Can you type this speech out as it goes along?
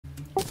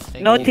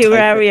No,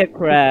 Terraria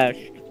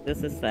crashed.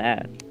 This is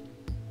sad.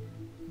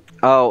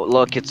 Oh,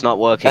 look, it's not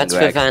working, That's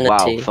Greg. for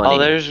vanity. Wow, funny. Oh,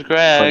 there's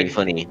Greg.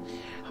 Funny.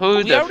 Who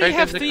We the already frick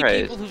have is the 3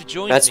 craze? people who've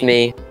joined That's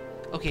me.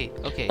 Okay.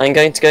 I'm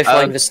going to go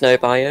find the snow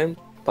biome.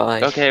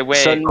 Bye. Okay, wait,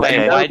 So, wait.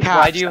 no Why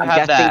caps. do you I'm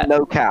have guessing that?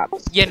 no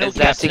caps. Yeah, no Is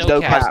that caps, no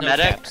no caps, no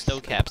cosmetic? caps, no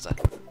caps.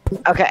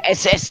 Okay,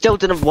 it still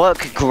didn't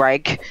work,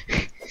 Greg.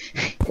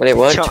 Well, it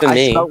worked for I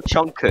me. spelled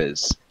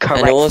chonkers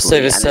correctly, And also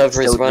the it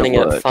server is still running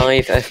didn't at work.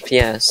 5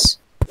 FPS.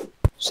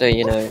 So,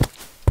 you know.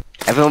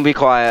 Everyone be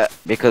quiet,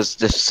 because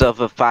the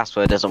server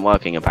password isn't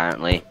working,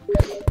 apparently.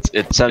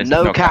 So it's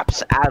no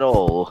caps at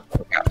all.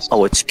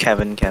 Oh, it's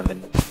Kevin.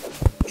 Kevin.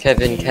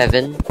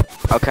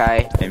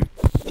 Okay.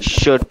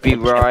 Should be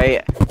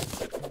right.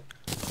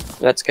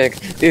 Let's go.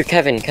 Ooh,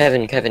 Kevin.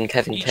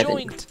 You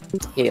joined.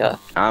 Here.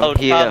 I'm Oh,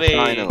 here, Tommy.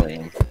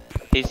 finally.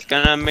 He's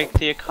gonna make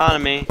the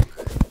economy.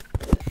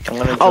 I'm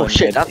gonna Oh join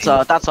shit, Red that's Team.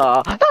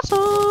 a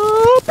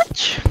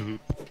bitch.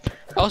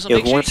 Also, Yo,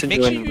 make who sure, wants to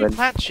make sure join you Red?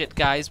 plant shit,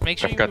 guys. Make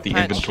sure I've you got the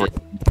plant inventory.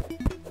 shit.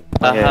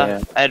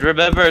 Yeah. And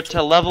remember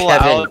to level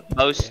Kevin. out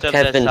most of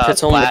Kevin, this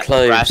put on the flat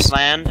clothes.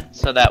 grassland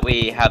so that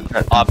we have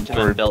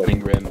optimum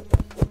building room.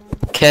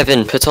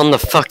 Kevin, put on the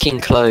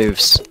fucking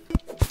clothes.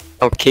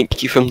 I'll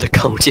kick you from the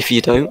cult if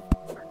you don't.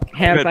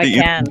 Help, I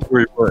can.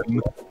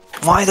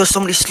 Why are there so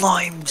many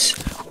slimes?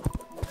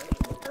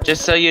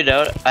 Just so you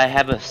know, I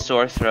have a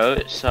sore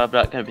throat, so I'm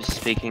not gonna be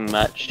speaking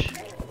much.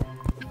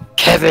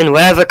 Kevin,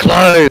 wear the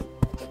clothes!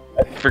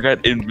 I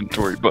forgot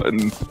inventory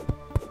button.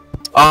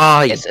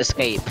 Ah, It's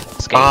escape.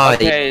 Ah,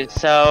 Okay,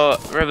 so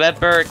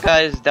remember,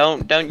 guys,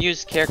 don't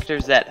use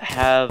characters that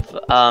have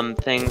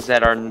things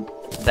that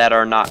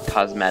are not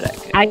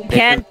cosmetic. I They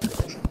can't.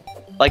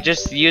 Like,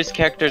 just use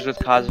characters with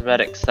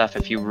cosmetic stuff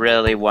if you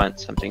really want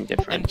something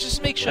different. And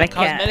just make sure I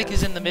can't. cosmetic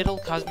is in the middle.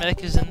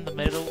 Cosmetic is in the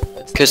middle.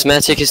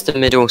 Cosmetic is the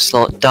middle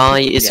slot, dye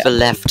is Yeah. the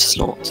left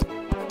slot.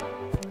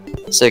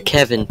 So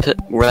Kevin,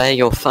 wear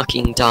your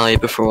fucking dye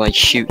before I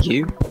shoot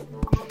you.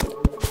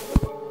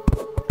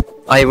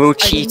 I will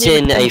cheat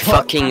in a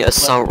fucking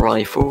assault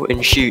rifle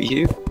and shoot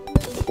you.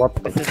 What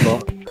the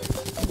fuck?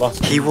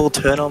 He will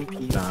turn on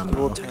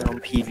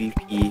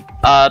PvP.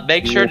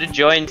 Make sure to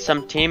join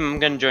some team. I'm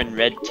gonna join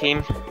red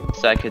team,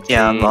 so I could see.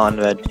 Yeah, I'm on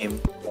Red Team.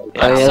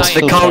 Oh yes, the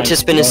Science. cult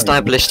has been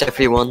established,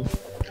 everyone.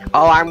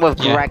 Oh, I'm with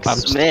Yeah, Greg I'm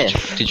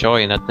Smith. to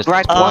join at this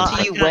Greg, what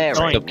are you I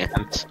can't wearing?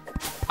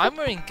 I'm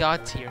wearing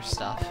god tier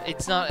stuff.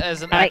 It's not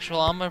as an I- actual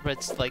armor, but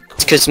it's like cool.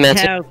 It's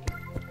cosmetic. Help,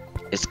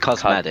 It's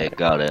cosmetic,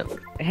 got it.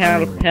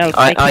 help.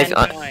 I- I can't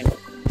I've- join.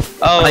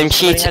 Oh, I'm somebody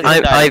cheating.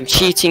 has died. I'm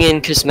cheating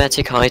in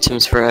cosmetic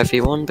items for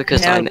everyone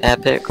because Yeah. I'm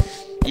epic.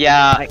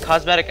 Yeah,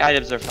 cosmetic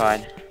items are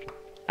fine.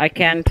 I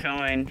can't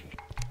join.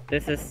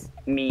 This is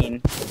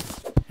mean.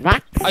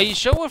 What? Are you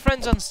sure we're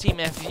friends on Steam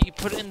if you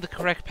put in the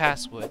correct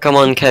password? Come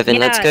on, Kevin.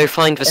 Let's Yeah, go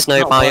find the It's snow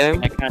not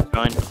working, biome. I can't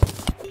join.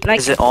 Like,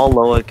 Is it all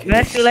lowercase?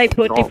 where should I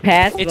put the No.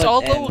 password? It's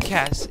all in?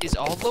 lowercase. It's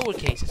all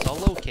lowercase. It's all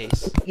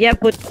lowercase. Yeah,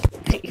 but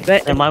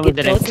Am I with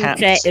it it in doesn't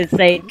caps?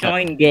 say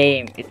join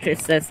game. It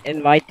just says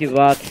invite to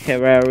watch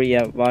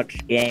Terraria, watch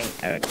game,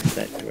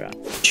 etc.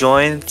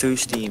 Join through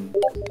Steam.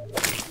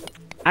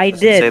 I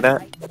Does it say did.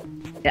 that?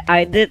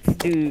 I did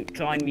to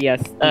join via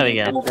Steam, There we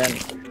go. and then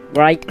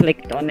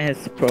right-clicked on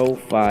his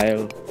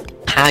profile.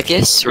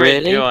 Haggis,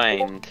 really?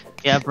 Joined.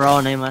 Yeah, bro,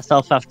 I name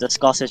myself after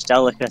Scottish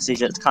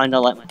delicacies. It's kind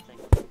of like my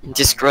thing.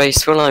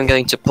 Disgraceful. I'm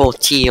going to pour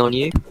tea on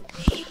you.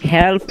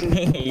 Help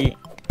me!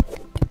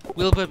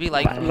 Wilbur be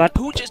like, What?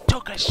 who just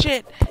took a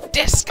shit?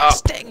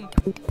 Disgusting!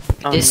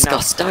 Oh,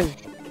 Disgusting.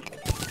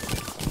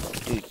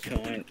 To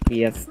join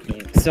via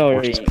Steam.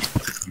 Sorry.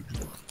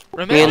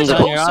 Remember to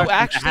on your also arse,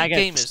 actually,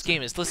 haggis.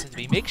 gamers, listen to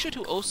me. Make sure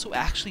to also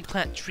actually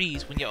plant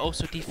trees when you're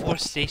also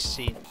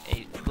deforestation,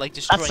 like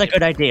destroying. That's a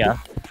good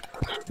idea.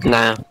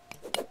 Nah.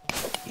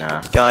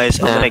 Nah. Guys,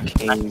 I'm Yeah. gonna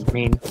cave. I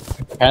mean,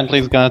 Apparently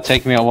it's gonna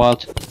take me a while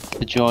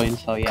to join,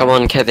 so yeah. Come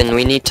on, Kevin.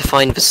 We need to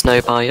find the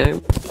snow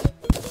biome.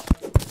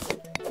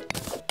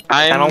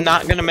 I'm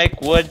not gonna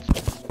make wooden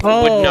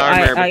Oh,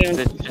 armor I because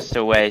it's just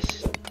a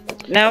waste.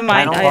 never It'll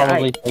mind.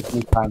 probably take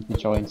me time to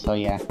join, so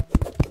yeah.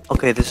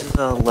 Okay, this is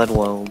a lead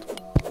world.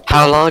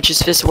 How large is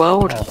this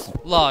world?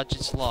 Large,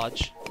 it's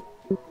large.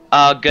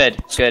 Good,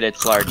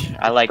 it's large.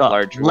 I like got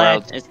large lead,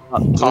 worlds. it's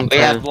got We copper.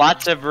 have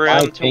lots of room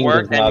I to think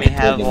work, it's and we not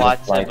have big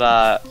lots enough,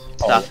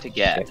 of stuff to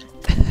get.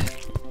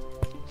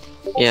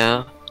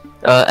 Yeah.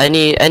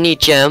 Any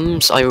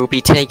gems I will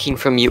be taking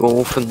from you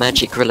all for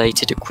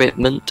magic-related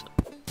equipment.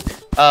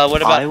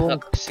 What I about will-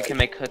 hooks? You can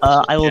make hooks.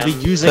 I will be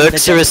gems. using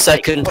Hooks the are a gems to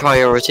make second hooks.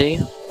 priority.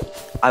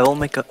 I'll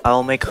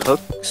make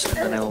hooks and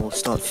then I will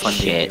start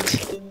funding.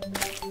 Shit.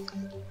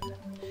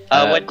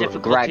 What Greg,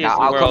 difficulty is the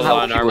I'll come world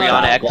help on? you Are we with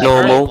on that. expert?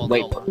 Normal.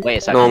 Wait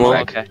a second, Normal.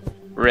 Greg. Okay.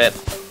 RIP.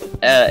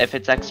 If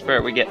it's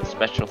expert, we get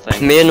special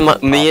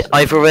things.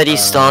 I've already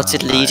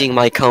started leading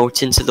my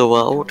cult into the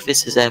world.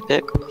 This is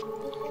epic.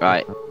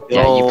 Right.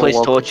 Yeah, you Yo, place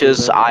welcome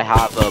torches, to I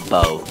have a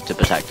bow to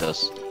protect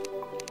us.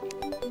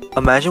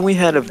 Imagine we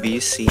had a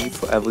VC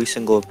for every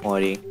single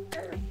party.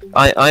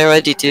 I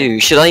already do.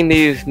 Should I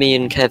move me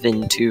and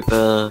Kevin to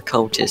the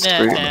cultist Nah,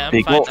 group? nah,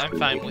 Big I'm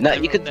fine with No,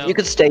 everyone. you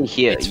could stay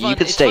here. It's You fun,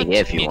 could it's stay fun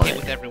here to if you communicate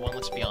want. with everyone,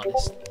 let's be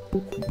honest.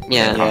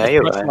 Yeah. Yeah,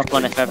 you're Much right. more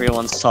fun if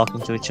everyone's talking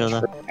to each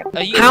other.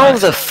 How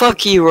the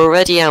fuck are you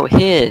already out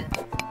here?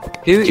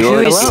 Who you is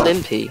already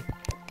Slimpy?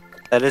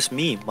 That is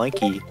me,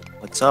 Mikey.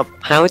 What's up?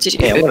 How did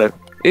Hey, I'm you? gonna,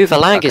 Ooh, the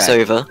lag is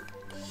Okay. over.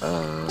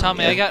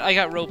 Tommy, yeah. I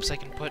got ropes I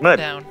can put I'm gonna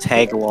down.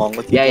 tag along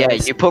with you Yeah,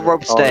 guys. you put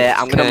ropes Oh, there.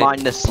 I'm gonna okay.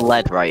 mine this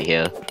lead right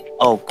here.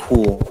 Oh,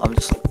 cool. I'm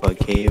just looking for a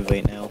cave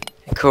right now.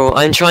 Cool.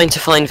 I'm trying to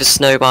find the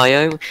snow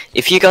biome.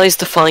 If you guys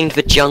find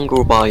the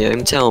jungle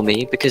biome, tell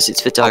me because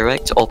it's the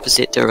direct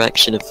opposite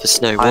direction of the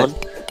snow one.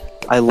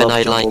 I love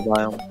I jungle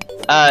biome.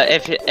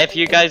 If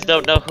you guys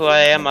don't know who I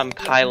am, I'm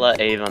Kyla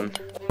Avon.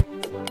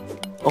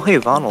 Oh, hey,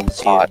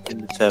 Ronald's here in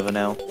the server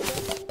now.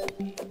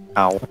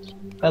 Ow.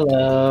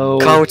 Hello.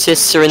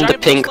 Cultists are in the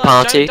Giant blue pink slime,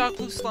 party. Giant dark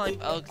blue slime.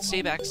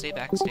 Stay back, stay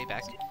back, stay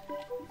back.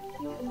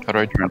 How do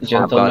I transfer?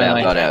 I've got it,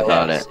 I've got it, I've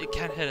got Yes, it. It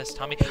can't hit us,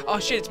 Tommy. Oh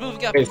shit, it's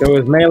moving up. Okay, so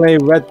it's melee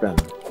red then.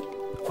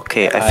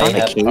 Okay, I found a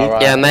have cave. power.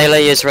 Yeah,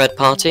 melee is red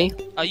party.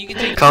 You can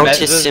take Cultists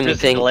Mez is in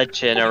just pink.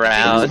 glitching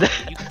around. You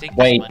can take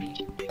Wait. this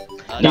money.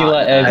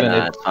 Hila Evan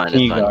nah, is it's fine, it's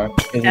fine.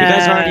 Tigar. You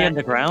guys are already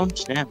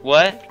underground? Yeah.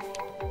 What?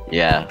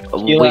 Yeah,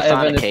 we Hila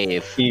found Evan a is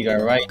cave.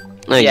 Tigar, right?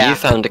 No, Yeah. you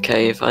found a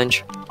cave.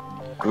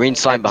 Green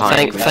slime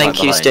behind.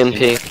 Thank you,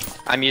 Stimpy.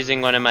 I'm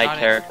using one of my Got it.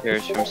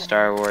 characters from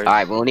Star Wars.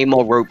 Alright, we'll need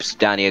more ropes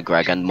down here,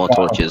 Greg, and more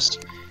torches.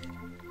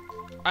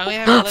 I only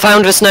have 11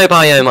 Found the snow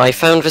biome. I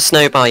found the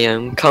snow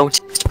biome.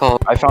 Cultist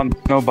pod. I found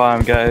no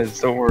biome, guys.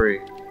 Don't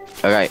worry.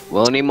 Alright,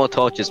 we'll need more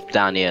torches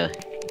down here.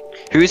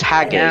 Who's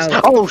Haggis?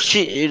 Yeah. Oh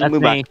shit, That's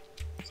move me.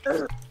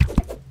 back.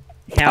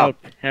 Help,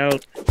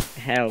 help,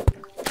 help,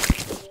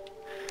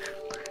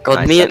 God,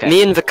 Nice, me, okay.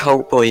 me and the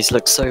cult boys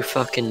look so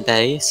fucking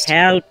based.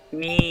 help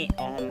me!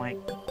 Oh my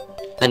god.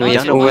 And Oh, we've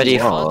don't know already.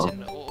 where you are.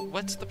 Fountain. Oh,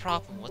 what's the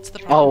problem? What's the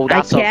problem? Oh,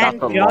 that's I a, can't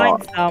that's a join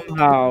lot.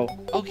 somehow.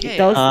 Okay. It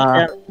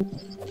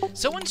doesn't,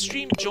 Someone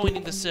stream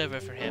joining the server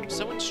for him.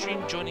 Someone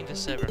stream joining the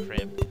server for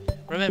him.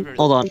 Remember.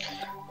 Hold on.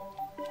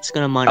 Just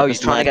gonna mine Oh, up he's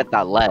this trying to lead. get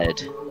that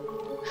lead.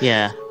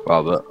 Yeah.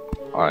 Robert.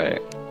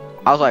 Alright.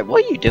 I was like,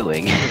 what are you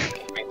doing?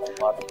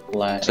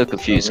 So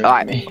confused.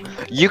 Alright,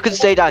 you can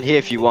stay down here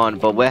if you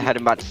want, but we're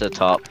heading back to the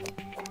top.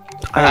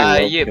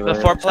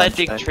 Before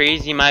planting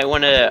trees, you might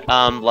want to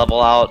level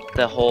out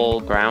the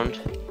whole ground,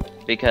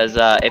 because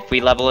if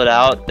we level it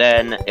out,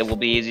 then it will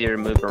be easier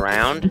to move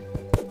around.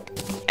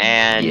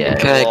 And Yeah. it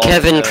Okay, will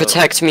Kevin, also-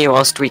 protect me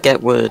whilst we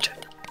get wood.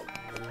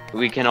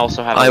 We can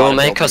also have. I a will lot of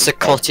make us a open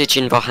cottage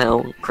in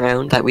the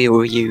ground that we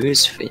will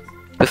use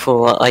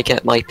before I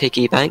get my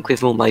piggy bank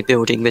with all my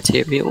building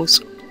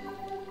materials.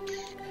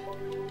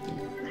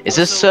 Is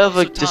this Also- server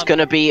also, just Tom-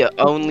 gonna be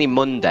only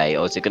Monday,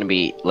 or is it gonna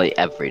be like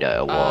every day,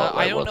 or what? I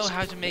Like, don't know what's-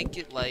 how to make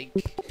it like.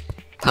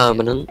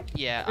 Permanent.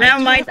 Yeah. Never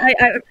do mind, have-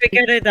 I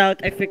figured it out,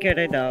 I figured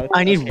it out.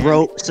 I need Okay.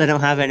 ropes, I don't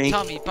have any.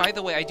 Tommy, by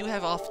the way, I do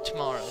have off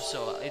tomorrow,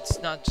 so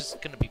it's not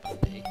just gonna be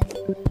Monday.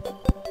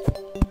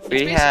 We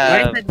basically-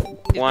 have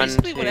It's 1,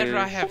 basically 2, whenever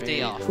I have day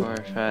 3, off. 4,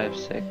 5,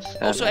 6,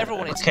 7. Also,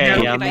 everyone, it's Okay,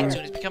 becoming yeah, night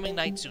soon. It's becoming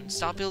night soon.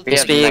 Stop building.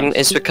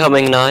 It's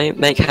becoming night.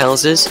 Make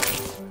houses.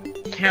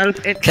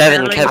 Help, it's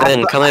Kevin, telling-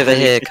 Kevin, come over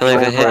here. Come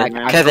over here. Greg,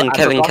 Kevin, I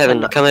Kevin, forgot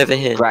Kevin, to- come over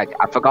here. Greg,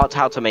 I forgot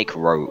how to make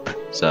rope,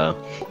 so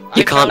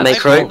You can't make I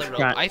found rope?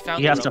 the I found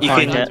You the have to rope. I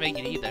find can't it. make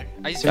it either.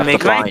 I just You found make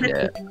the it. rope. find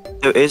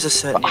it. There is a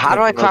certain. How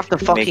do I craft a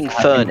fucking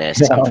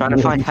furnace? I'm trying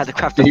to find how to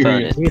craft a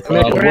furnace.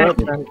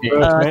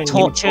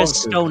 Torches,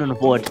 stone, and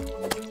wood.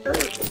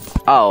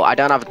 Oh, I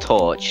don't have a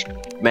torch.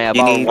 May I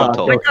You borrow need- one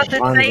torch? Because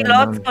it say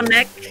lost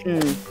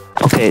connection.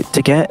 Okay,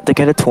 to get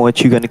a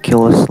torch, you're gonna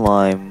kill a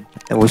slime,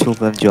 and which will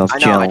then jump I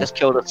know, gel. I just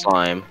killed a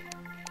slime.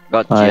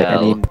 Got Alright, I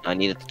gel. need- I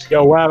needed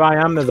Yo, where I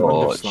am, there's a bunch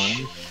of torch.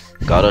 slime.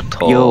 Got a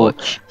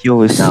torch.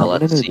 Yo, is Now someone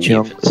in let's the see if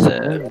jungle?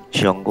 it's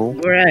Jungle?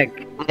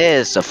 Greg.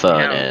 Here's the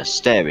furnace.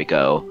 There we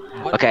go.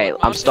 What- Okay,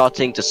 what I'm was it?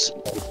 starting to.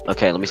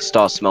 Okay, let me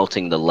start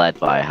smelting the lead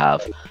that I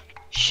have.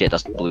 Shit,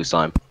 that's blue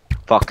slime.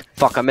 Fuck,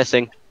 I'm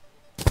missing.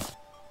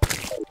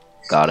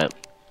 Got it.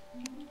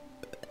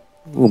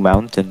 Ooh,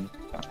 mountain.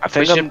 I We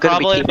think should I'm gonna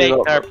be probably keeping make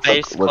up our with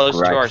base close to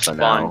Greg our for spawn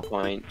now.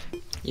 point.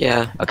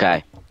 Yeah.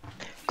 Okay.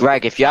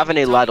 Greg, if you have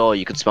any lead ore,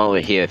 you can smelt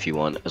it here if you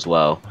want as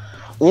well.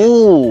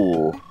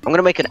 Ooh, I'm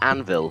gonna make an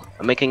anvil.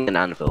 I'm making an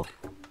anvil.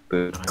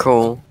 Boom.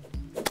 Cool.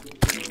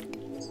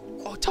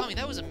 Oh, Tommy,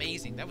 that was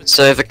amazing. That was.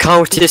 So the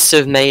cultists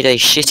have made a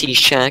shitty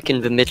shack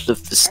in the middle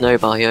of the snow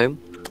biome.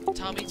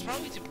 Tommy, it's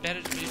probably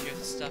better to move your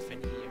stuff in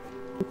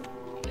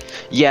here.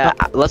 Yeah,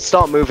 let's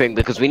start moving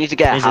because we need to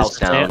get a Is house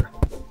this down.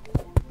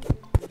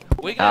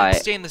 We're gonna Alright.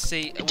 stay in the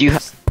same. Do you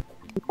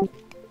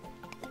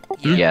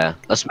Yeah. Yeah,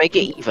 let's make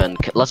it even.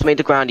 Let's make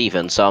the ground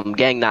even. So I'm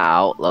getting that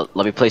out. Let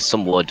me place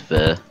some wood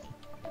there.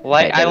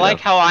 Like Okay, there I we like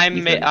go. how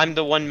Even. I'm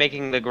the one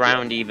making the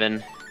ground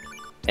even.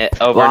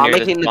 Over Well, I'm near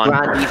making the spawn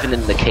ground point. even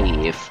in the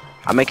cave.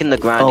 I'm making the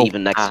ground Oh.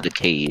 even next to the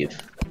cave.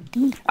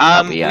 We should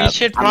I'm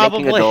making a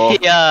probably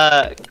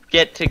door.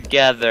 get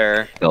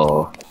together.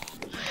 Door.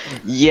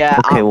 Yeah,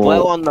 Okay, I'm well-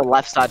 well on the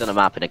left side of the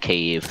map in a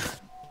cave.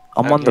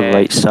 I'm on the Okay.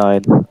 right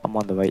side. I'm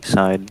on the right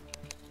side.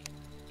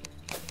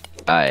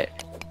 Alright.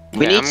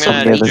 We Yeah, need I'm some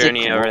gonna basic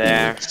journey over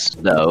there. rules,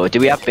 though. Do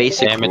we have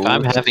basic Damn it, rules?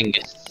 I'm having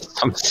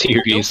some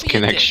serious Don't be a dick,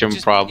 connection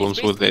just- problems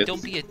it's with basically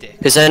this. Don't be a dick.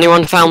 Has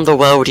anyone found the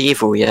world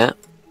evil yet?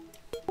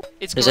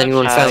 It's Has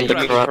anyone corruption. found the You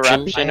mean corruption?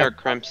 corruption or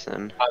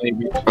crimson?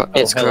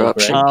 It's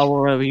corruption.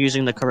 We're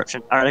using the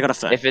corruption. Alright, I got a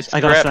phone. If it's I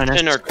got a corruption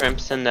furnace. or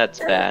crimson, that's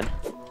bad.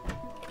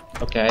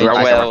 Okay. Greg,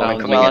 well, I'm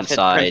coming well, if it's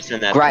inside. crimson,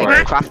 that's Greg,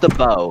 worse. craft a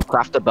bow.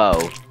 Craft a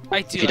bow.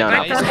 I do. If you don't I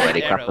have just it have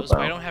already, craft arrows, the but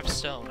bow. I don't have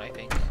stone. I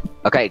think.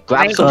 Okay,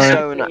 grab Hey, some Greg.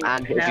 stone,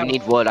 and if you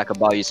need wood, I can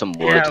buy you some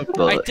wood. Help.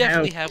 I But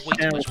definitely have way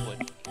too much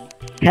wood.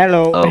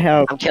 Hello, oh,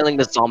 help. I'm killing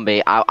the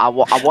zombie. I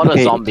want a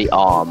Okay. zombie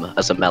arm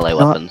as a melee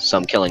No, weapon, so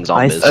I'm killing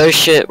zombies. Oh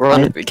shit,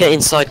 run. Get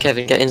inside,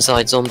 Kevin, get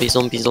inside. Zombie,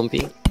 zombie,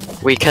 zombie.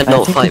 We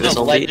cannot think fight the The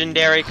zombie.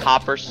 legendary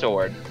copper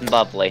sword.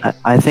 Lovely.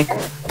 I think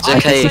It's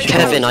okay, Inside the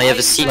Kevin, house, I have a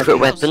inside secret the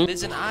house. weapon.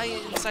 There's an eye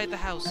inside the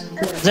house.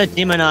 There's a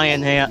demon eye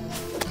in here.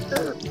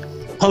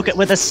 Poke it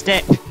with a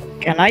stick.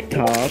 Can I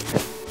talk?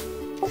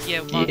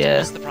 Yeah, Monty, Yeah.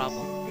 what's the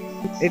problem?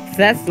 It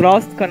says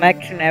lost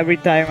connection every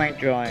time I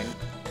join.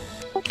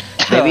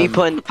 Maybe you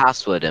put in the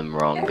password in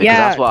wrong, because Yeah,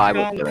 that's what I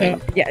was no,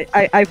 doing. yeah,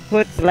 I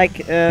put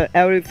like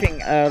everything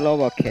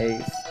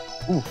lowercase.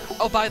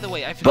 Oh, by the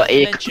way, I forgot But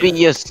to it could be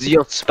mention,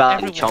 your spelling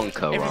everyone,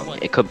 chonko wrong. everyone,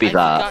 It could be I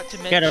that. forgot to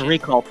Get a mention,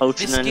 recall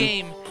potion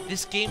in.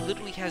 this game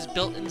literally has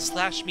built-in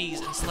 /me's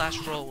and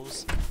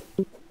 /rolls.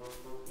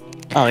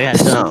 Oh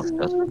yes. No.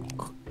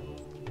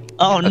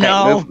 Oh Okay,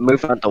 no.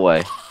 move out the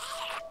way.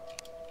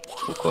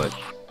 Quick.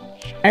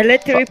 I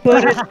literally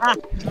put it.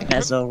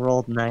 Ezzo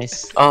rolled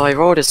nice. Oh, I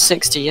rolled a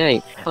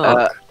 68.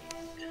 Fuck.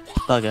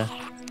 Bugger.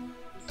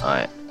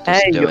 Alright. Just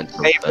Hey, doing your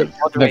something. favorite The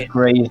moderator.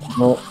 great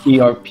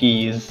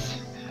ERPs.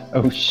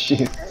 Oh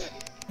shit.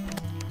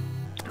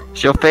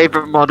 it's your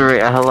favorite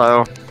moderator.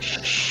 Hello.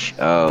 Shh.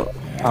 Oh.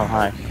 Oh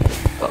hi.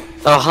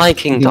 Oh, hi,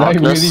 King Did I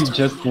Darkness. really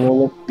just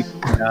roll a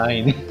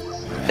 69?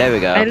 There we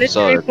go. I literally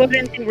So put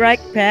in the right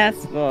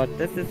password.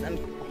 This is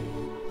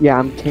Yeah,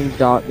 I'm King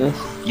Darkness.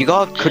 you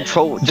got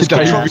control. Just Did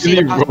I control C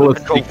really the password, roll a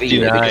control V,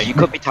 because 69? you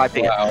could be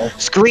typing it. Wow.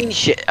 Screen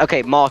share.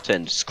 Okay,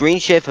 Martin. Screen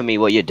share for me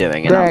what you're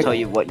doing, and I'll Greg. tell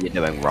you what you're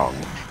doing wrong.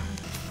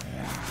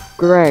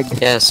 Greg.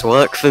 Yes,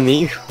 work for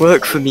me.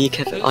 Work for me,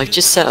 Kevin. I've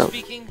just set up.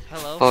 Speaking.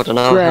 Hello. Hold on,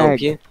 I'll help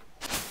Greg. you.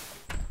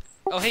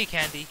 Oh, hey,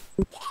 Candy.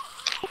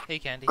 Hey,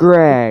 Candy.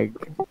 Greg.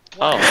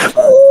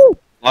 Oh.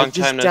 I Long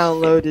just time no see.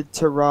 downloaded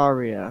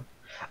Terraria.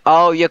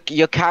 Oh, your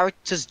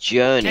character's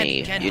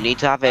journey. Candy, You need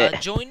to have it.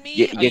 Join me.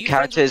 Your, Are your you friends with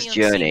character's me on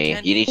Steam, journey.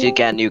 Candy? You need to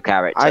get a new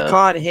character. I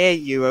can't hear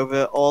you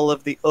over all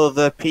of the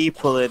other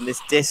people in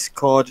this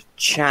Discord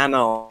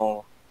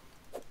channel.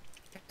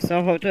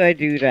 so. How do I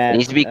do that? It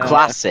needs to be Uh,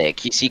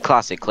 classic. You see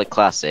classic, click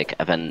classic,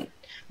 and then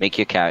make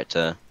your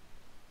character.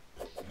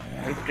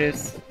 I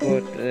just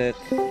put it.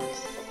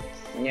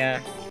 Yeah,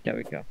 there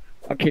we go.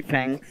 Okay,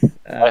 thanks.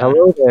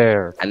 Hello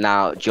there. And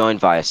now join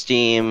via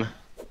Steam.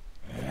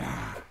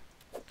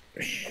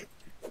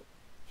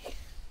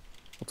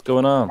 What's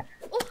going on?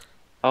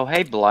 Oh,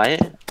 hey,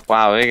 Blight.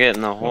 Wow, we're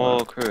getting the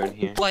whole crew in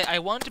here. Like, I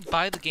wanted to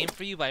buy the game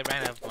for you, but I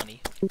ran out of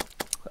money.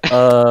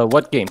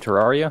 What game?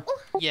 Terraria?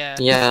 Yeah.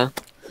 Yeah.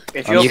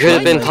 If You could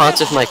have been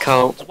part of my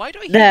cult. Why do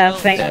I Yeah, keep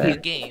thank building you. a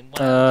game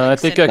when I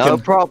think I No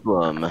can.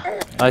 problem.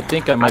 I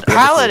think I might. be able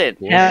to- Paladin!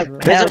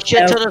 Help, There's help, a shit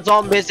help. ton of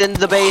zombies in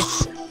the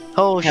base.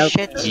 Oh Help.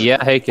 shit.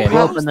 Yeah. Hey, Candy.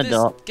 Close Open the this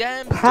door.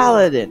 damn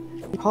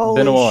Paladin. Holy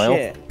Been a while.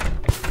 shit.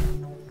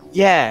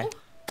 Yeah.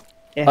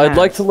 It I'd has.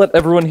 like to let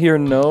everyone here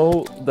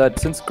know that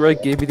since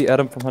Greg gave me the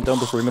Adam from Hunt Down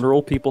the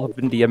Perimeter, people have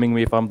been DMing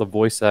me if I'm the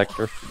voice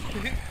actor.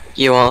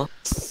 You are.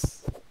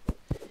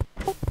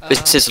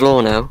 This is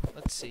law now.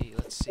 Let's see.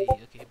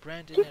 Okay,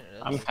 Brandon.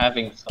 I'm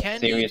having some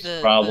Candy, serious the-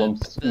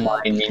 problems the-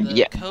 mining. the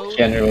Yeah. code-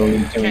 Generally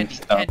doing Candy,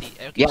 stuff. Candy.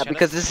 Okay, Yeah, shut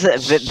because up.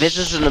 this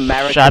is an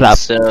American Shut up.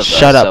 server,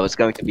 Shut up. so it's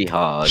going to be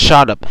hard.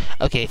 Shut up.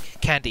 Okay,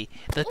 Candy.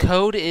 The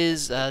code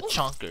is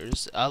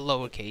chonkers,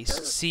 lowercase,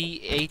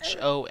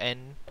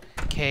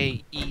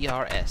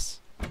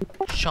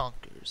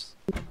 CHONKERS.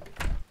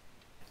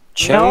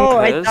 Chonkers. No,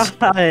 I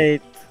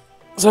died.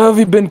 So how have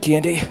you been,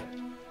 Candy?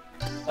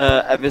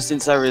 Ever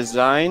since I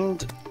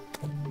resigned,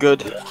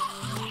 good.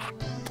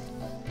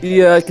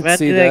 Yeah, I can Where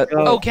see did I that.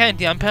 go? Oh,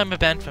 Candy, I'm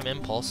perma-banned from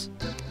Impulse.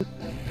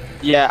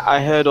 Yeah,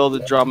 I heard all the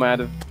drama. I had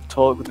a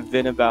talk with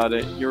Vin about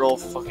it. You're all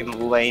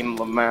fucking lame,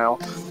 Lamau.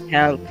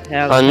 Help,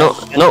 help.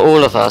 Not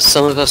all of us.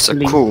 Some of us are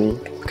cool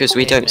because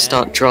we Hey, don't man.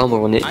 start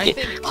drama on it. I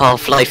think-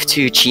 Half-Life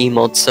 2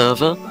 Gmod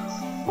server.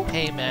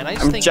 Hey, man, I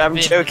just think I'm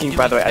Vin joking, is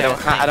by the way. doing I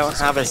don't bad things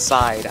have a or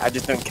something. side. I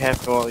just don't care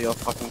for all your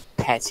fucking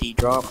petty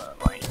drama.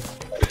 Like,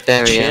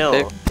 Very chill.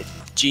 epic.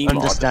 Gmod.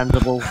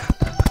 Understandable.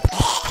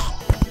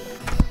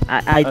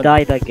 I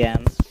died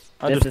again.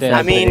 Understand.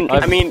 I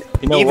mean,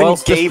 you know, even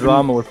whilst this Gabe,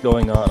 drama was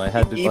going on, I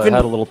had a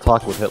little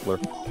talk with Hitler.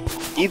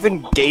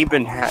 even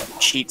Gaben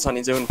cheats on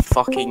his own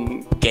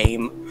fucking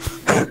game.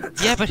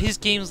 Yeah, but his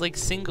game's like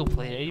single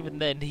player. Even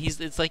then,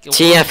 it's like a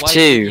TF2. worldwide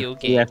video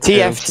game.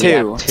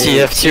 TF2.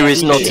 TF2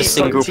 is not a cheats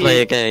on single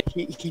player game.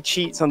 He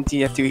cheats on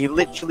TF2. He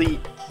literally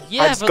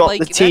Yeah, has but got like,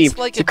 the team that's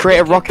like to a create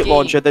a bigger rocket game.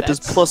 launcher that does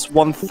That's- plus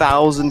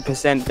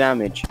 1000%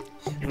 damage.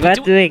 Where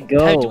do we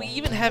go? Do we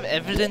even have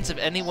evidence of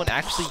anyone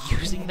actually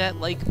using that,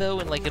 like, though,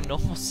 in like a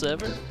normal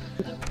server?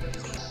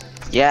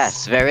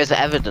 Yes, there is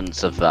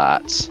evidence of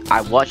that.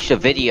 I watched a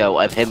video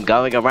of him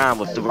going around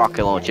with the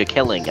rocket launcher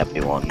killing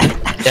everyone.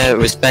 Yeah, it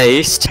was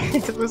based.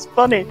 It was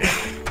funny.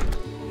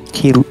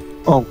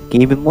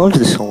 Gaben loves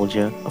the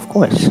soldier, of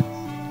course.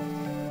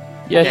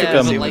 Yeah, I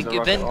Yeah, think but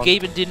like, then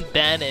Gaben didn't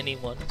ban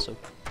anyone, so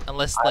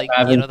unless like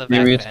I you know have the a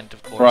serious backband,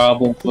 of course.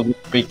 problem with the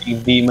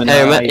freaking demon.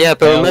 Hey, eye. yeah,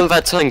 but Help. remember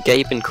that time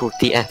Gaben called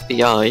the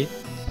FBI?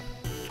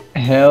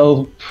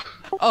 Help.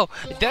 Oh,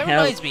 that Help.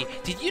 reminds me.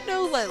 Did you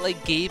know that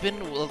like Gaben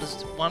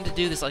wanted to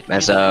do this like really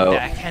Mezzo.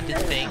 backhanded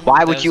thing? Why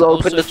that would was you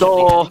open the also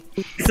door?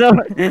 So,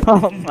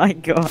 oh my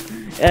god.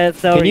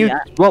 Sorry. Can you?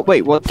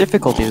 Wait, what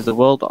difficulty is the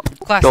world on?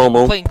 Classic.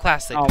 Normal. Playing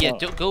classic. Oh, Yeah,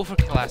 well. go for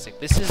classic.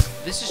 This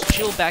is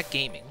chill back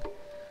gaming.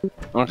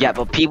 Yeah,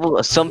 but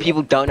some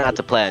people don't know how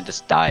to play and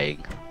just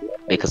dying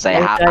because they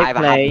How have would I either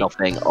play? have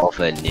nothing or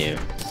they're new.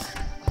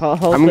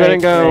 I'm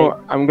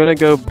gonna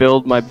go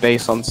build my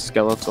base on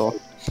Skeletor.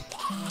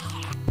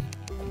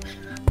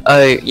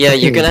 Oh, yeah,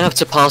 you're gonna have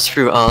to pass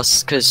through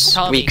us, because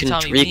we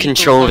Tommy,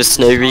 control the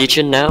snow Tommy.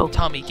 region now.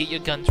 Tommy, get your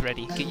guns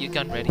ready. Get your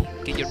gun ready.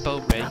 Get your bow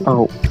ready.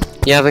 Oh,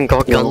 You haven't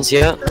got guns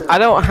yet? I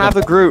don't have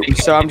a group,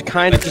 so I'm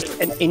kind of just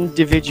an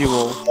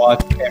individual.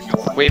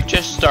 We've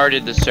just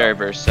started the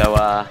server,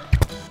 so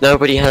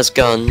Nobody has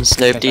guns,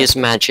 nobody has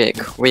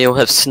magic. We all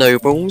have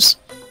snowballs.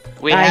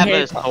 we I have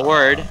hate- a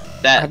sword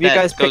that Have you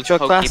guys goes picked your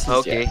pokey classes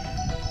pokey.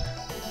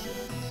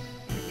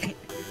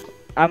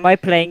 Am I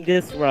playing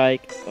this right?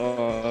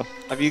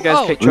 Have you guys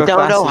Oh. picked We your don't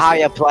classes? know how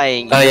you're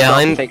playing. Oh you yeah,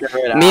 gotta I'm. figure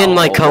it Me and out,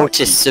 my or what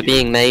cultists you are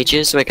being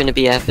mages. We're gonna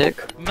be epic.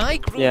 My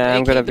group, Yeah,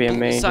 I'm aka gonna be the, a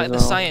mage as the well.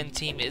 Cyan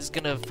team is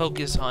gonna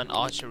focus on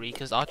archery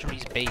because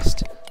archery's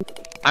based.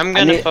 I'm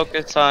gonna need-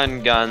 focus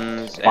on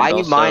guns. And Why are you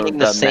also mining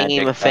the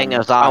same magic thing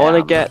guns. as I I want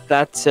to am? get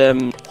that.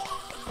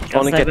 I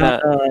want to get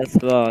that.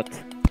 Spot.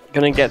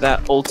 Gonna get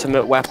that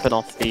ultimate weapon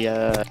off the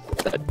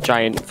that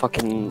giant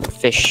fucking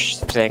fish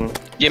thing.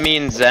 You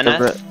mean The,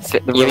 Zenith?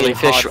 the You really mean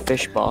fish- hard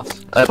fish boss.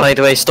 By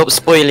the way, stop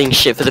spoiling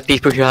shit for the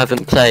people who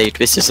haven't played.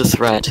 This is a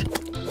threat.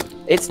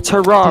 It's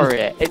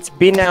Terraria. It's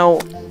been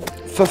out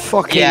for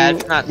fucking Yeah,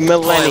 it's not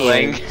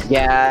millennium. spoiling.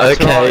 Yeah.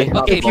 Okay. Terraria's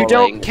not Okay, if you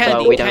boring, don't-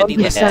 so we don't Candy,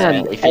 care.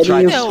 listen, If you try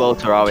Eddie, to spoil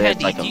Terraria, it's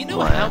Candy, like do you a know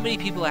plan. how many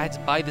people I had to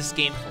buy this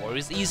game for? It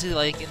was easily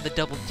like in the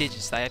double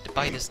digits. I had to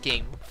buy this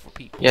game for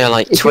people. Yeah,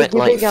 like If you're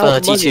like giving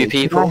out 32 money,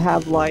 people. Can I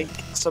have like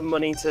some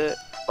money to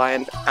buy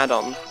an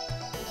add-on?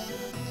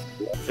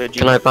 For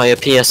Can I buy a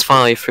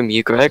PS5 from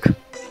you, Greg?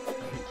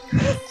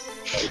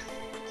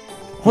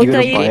 What You're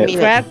are gonna you buy in it.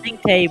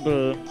 crafting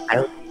table?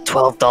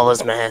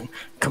 $12, man.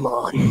 Come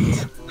on.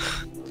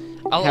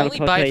 I'll How only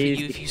the buy fuck it are for you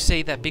you if you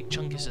say that Big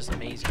Chungus is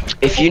amazing.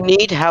 If you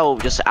need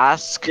help, just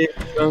ask.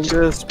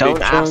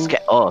 Don't ask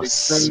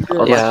us.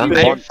 unless Yeah. you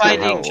I'm want to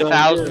fighting help.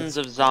 thousands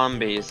of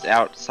zombies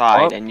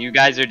outside, and you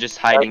guys are just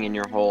hiding in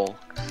your hole.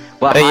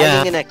 Well, yeah.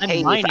 hiding in a I'm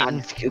cave mining.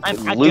 and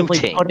I'm actively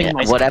looting, putting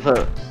myself-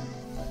 whatever.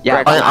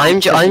 Yeah, I'm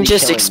actively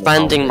just killing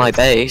expanding my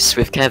base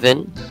with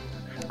Kevin.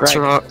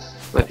 Greg.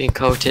 We're being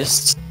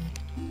cultists.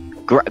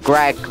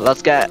 Greg,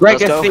 let's go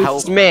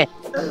help. Smith.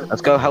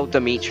 Let's go help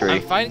Dimitri.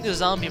 I'm fighting the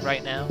zombie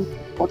right now.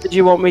 What did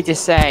you want me to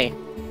say?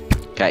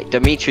 Okay,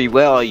 Dimitri,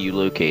 where are you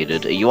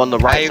located? Are you on the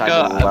right I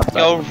side or the left side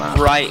go of the map?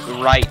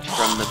 right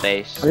from the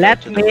base.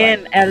 Let to the me right.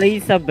 in,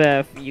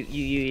 Elizabeth. You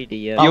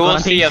idiot. You will I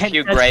see think a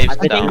few that's- graves I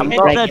think down. I'm I'm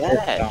not not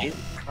dead.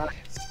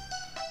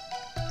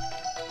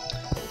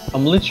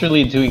 I'm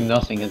literally doing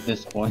nothing at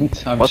this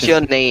point. I'm What's just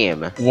your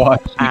name?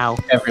 watching Ow.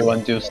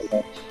 everyone do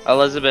stuff.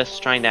 Elizabeth's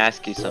trying to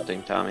ask you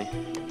something, Tommy.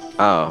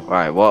 Oh,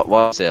 right.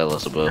 What's it,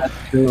 Elizabeth?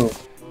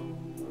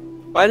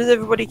 Why does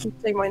everybody keep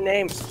saying my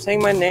name? Stop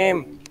saying my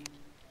name.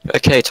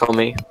 Okay,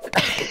 Tommy.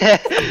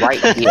 Right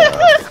here.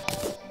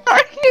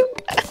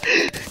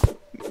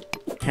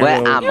 Where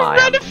Hello. am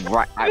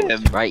I? I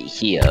was right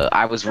here.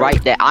 I was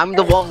right there. I'm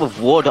the one with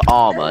wood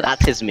armor.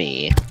 That is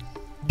me.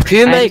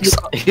 Who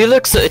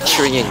looks at a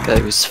tree and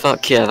goes,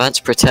 fuck yeah, that's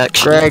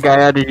protection. I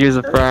added you as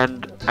a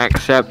friend.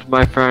 Accept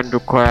my friend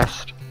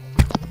request.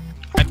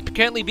 I'm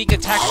currently being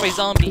attacked by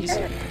zombies.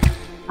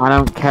 I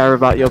don't care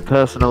about your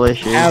personal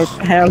issues. Help,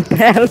 help,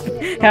 help,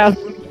 help.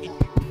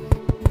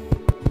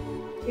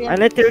 I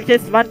literally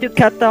just want to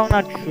cut down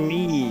a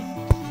tree.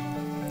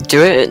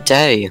 Do it at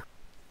day.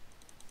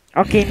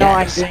 Okay, no,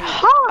 Yes, I'm doing...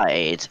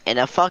 hide in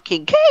a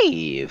fucking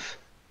cave.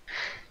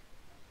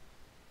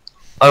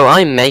 Oh,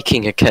 I'm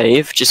making a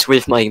cave, just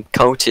with my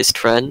cultist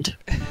friend.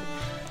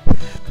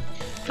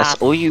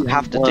 That's all you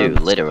have to do,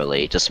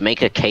 literally. Just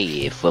make a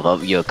cave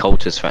with your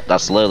cultist friend.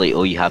 That's literally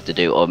all you have to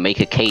do. Or make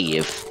a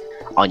cave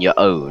on your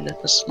own.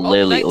 That's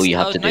literally all you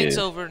have to Night's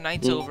do. over,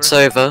 night's over. It's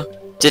over.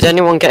 Did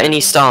anyone get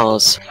any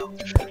stars?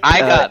 I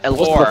got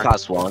Elizabeth 4.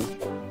 has one.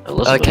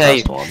 Elizabeth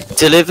Okay, has one.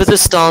 deliver the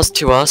stars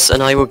to us,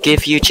 and I will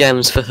give you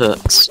gems for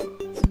hooks.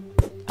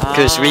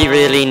 Because we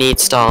really need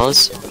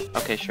stars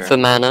Okay, sure. for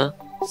mana.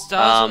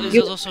 Stars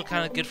is also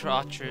kind of good for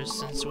archers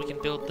since we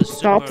can build the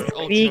Stop super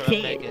ultra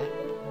speaking. mega.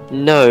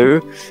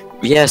 No,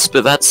 yes,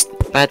 but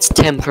that's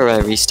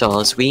temporary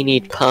stars. We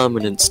need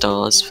permanent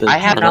stars for I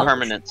have mana.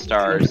 permanent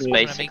stars, Okay.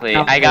 basically.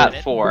 I got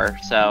 4,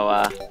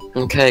 so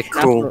Okay,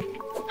 cool.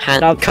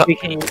 Stop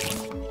speaking.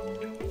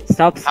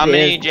 Stop how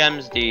many speaking.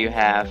 gems do you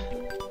have?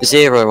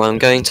 0, I'm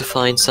going to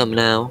find some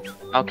now.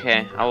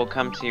 Okay, I will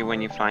come to you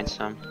when you find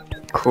some.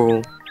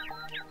 Cool.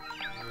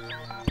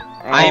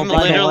 I'm by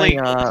the literally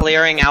way,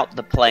 clearing out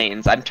the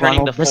plains. I'm turning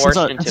Ronald, the this is forest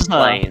a- into this is a-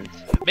 plains.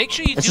 Make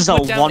sure you This do is a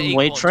put down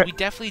one-way acorns. trip. We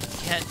definitely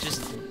can't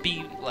just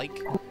be like.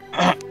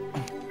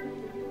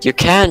 You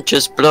can't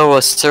just blow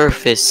a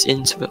surface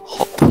into a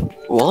hop.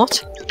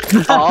 What?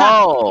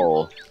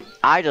 Oh!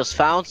 I just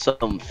found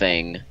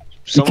something.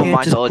 Someone can't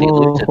might just have already blow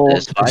a looted hole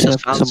this, but I to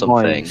just found some something.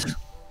 mines.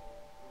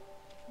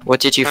 What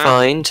did you Huh?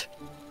 find?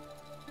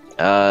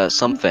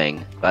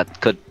 Something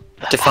that could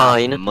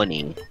Define. have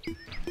money. Has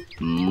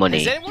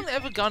Money. anyone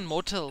ever gone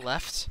more to the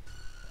left?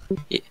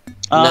 We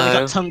No.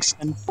 got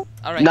tungsten.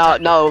 All right.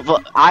 No,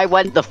 but I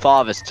went the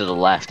farthest to the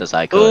left as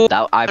I could.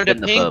 Ooh, I've found been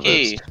a the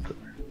pinky. furthest.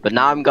 But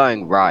now I'm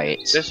going right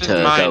This is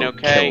to mine, go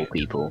okay? kill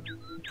people.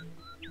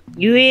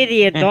 You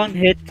idiot! Don't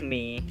hit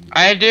me.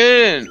 I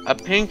didn't! A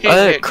pinky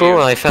Oh, hit cool,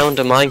 you. I found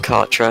a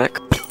minecart track.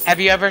 Have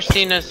you ever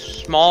seen a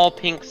small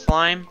pink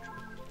slime?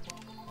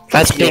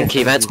 That's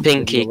Pinky, that's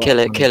Pinky. Kill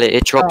it,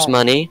 it drops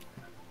money.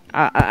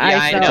 Yeah,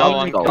 I saw know,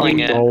 it. I'm killing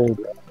it.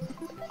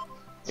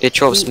 It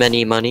drops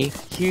many money.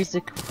 Here's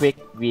a quick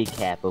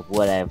recap of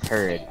what I've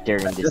heard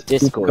during this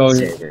Discord going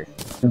server.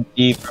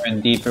 Deeper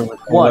and deeper with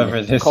 1.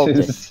 whoever this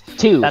Cultist. is.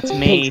 2. That's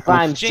me. Pink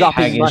slime James,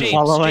 dropping James, money.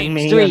 Following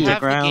me 3.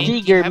 underground.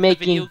 Jigger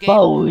making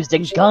bows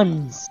and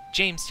guns.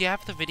 James, do you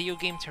have the video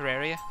game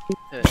Terraria?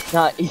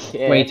 Not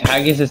yet, Wait,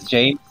 Haggis is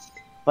James?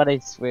 but I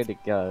swear to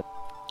God.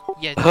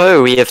 Yeah.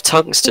 Oh, we have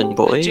tungsten,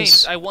 boys.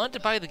 James, I wanted to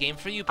buy the game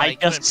for you, but I, I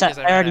couldn't just said- because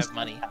I I ran already out of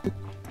money.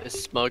 Is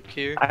Smoke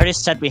here? I already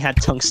said we had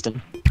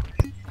tungsten.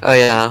 Oh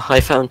yeah,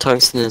 I found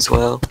tungsten as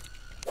well.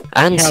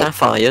 And Yeah.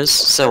 sapphires,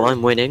 so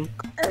I'm winning.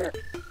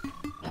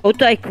 How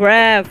do I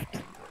craft?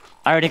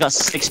 I already got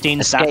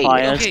 16 Escape.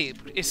 sapphires. Okay,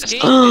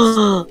 escape is...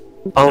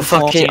 Oh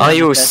fucking, I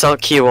will 1400.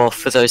 suck you off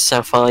for those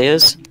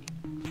sapphires.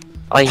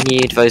 I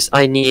need those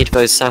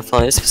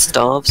sapphires for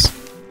starves.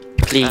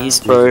 Please,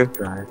 bro.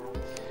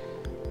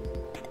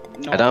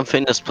 I don't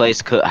think this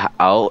place could.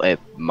 Oh, it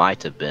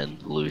might have been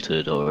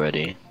looted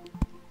already.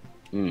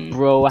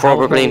 Bro, how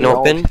Probably can we not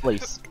all been. play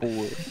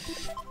sport?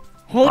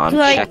 How I'm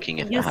do I checking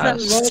if it use a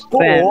has.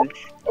 lockpen?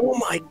 Oh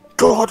my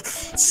god!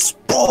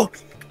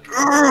 Sport!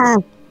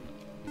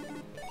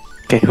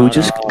 Okay, who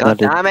just God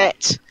got it? damn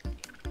it!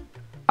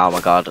 Oh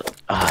my god.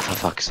 Oh, for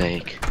fuck's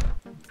sake.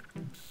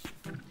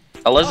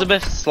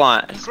 Elizabeth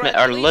Slime.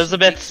 Or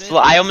Elizabeth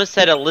Slime. I almost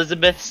said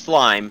Elizabeth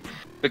Slime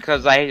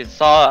because I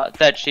saw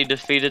that she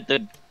defeated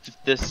the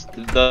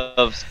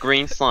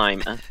green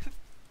slime.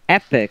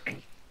 Epic.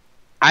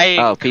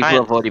 Oh, people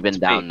can't have already been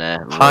speak. down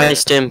there. Hi,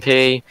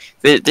 Stimpy.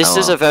 This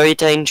is Oh. a very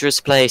dangerous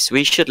place.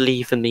 We should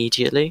leave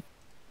immediately.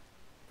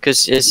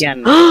 Cause it's. Yeah.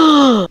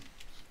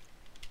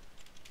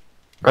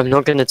 I'm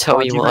not gonna tell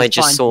Oh, you do you what I guys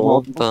just find saw,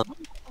 more- but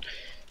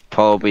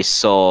Probably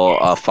saw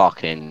a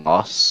fucking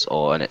boss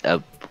or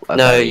a no,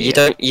 very-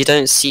 you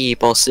don't see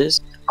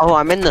bosses. Oh,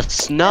 I'm in the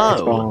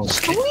snow.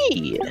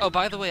 Sweet. Oh,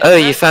 by the way... Oh,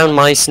 at you five- found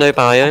my snow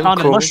biome. Found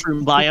a Cool.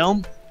 mushroom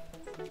biome.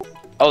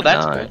 Oh,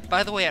 that's No. good.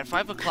 By the way, at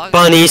 5 o'clock...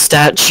 Bunny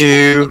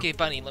statue. Okay,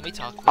 Bunny, let me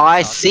talk. Oh,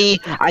 I see.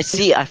 I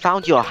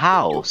found your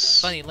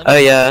house. Bunny, let me Oh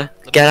talk. yeah,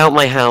 Let me get out talk.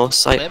 my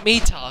house. Let me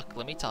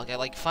talk. At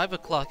like 5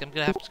 o'clock, I'm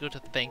gonna have to go to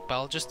the bank, but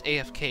I'll just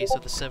AFK so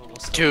the server will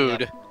still be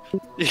Dude,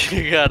 up.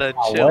 you gotta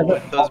chill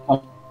with those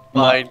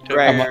mine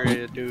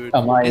Terraria, dude.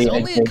 There's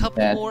only a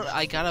couple more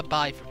I gotta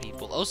buy for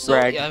people. Also,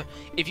 Brag.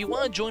 if you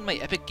want to join my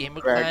Epic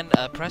Gamer Brag.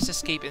 Clan, press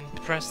escape and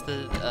press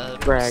the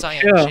Brag.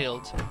 cyan Sure.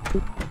 shield.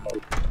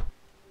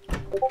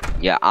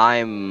 Yeah,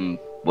 I'm.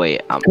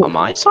 Wait, am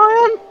I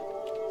Cyan?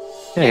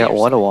 Yeah, I got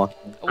water one.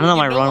 Oh, I don't know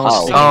my you run know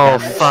was what? Oh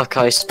fuck,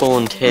 I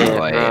spawned here,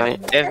 Oh, yeah. right?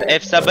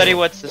 If somebody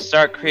wants to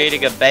start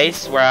creating a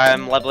base where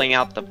I'm leveling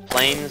out the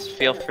plains,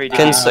 feel free to.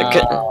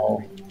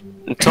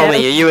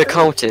 Tommy, are you a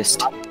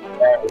cultist?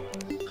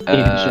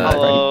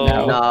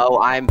 Hello. No,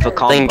 I'm for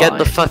Combine. Then get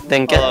the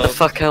Hello.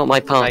 fuck out my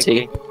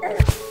party.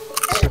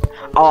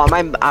 Oh,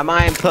 am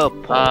I in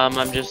purple?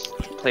 I'm just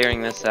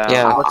clearing this out.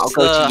 Yeah. I'll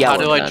go to yellow.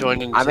 How do I then.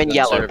 join into I'm in the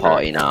yellow server?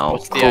 party now.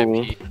 What's the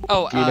Cool. IP?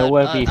 Oh, You know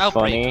what'd be Outbreak,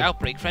 funny?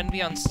 Outbreak, friend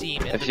me on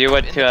Steam. If you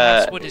went to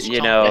password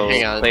know,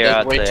 Hang on, clear there's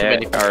out way too there,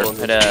 many people or in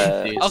put this a.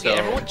 community, Okay, so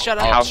everyone shut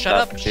I'll up, shut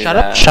up, do shut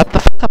up, that. shut the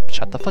fuck up,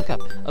 shut the fuck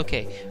up.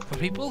 Okay, for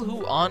people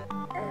who aren't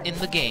in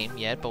the game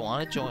yet but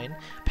want to join,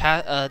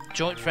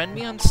 friend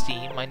me on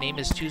Steam. My name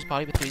is Two's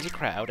Party but Three's a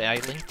Crowd. I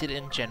linked it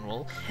in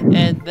general.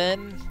 And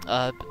then,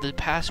 the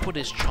password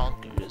is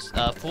Chonkers.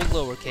 Full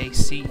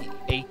lowercase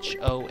CHONKERS.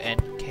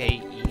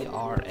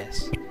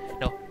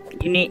 No.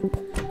 You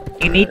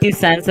need to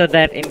censor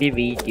that in the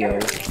video.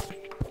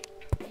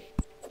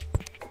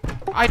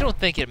 I don't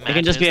think it It can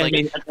matters. just be Like,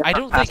 a I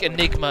don't think password.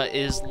 Enigma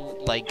is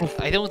like.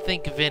 I don't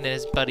think Vin and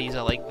his buddies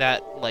are like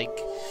that. Like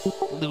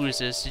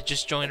losers to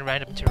just join a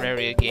random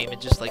Terraria game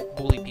and just like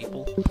bully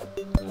people.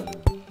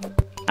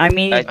 I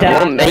mean, I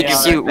that, What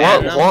makes you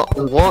ban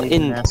what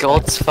in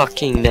God's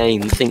fucking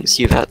name thinks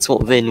you that's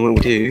what Vin will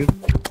do?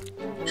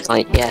 It's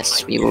like,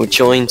 yes, we will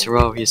join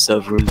Terraria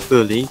server and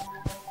bully.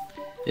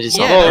 It is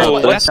Yeah,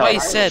 not that's why he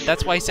said.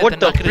 That's why he said What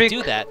they're not the gonna freak?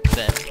 do that.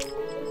 Then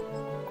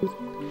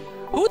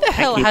who the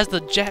hell has the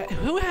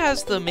who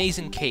has the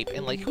amazing cape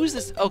and like who's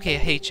this? Okay,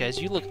 hey Ches,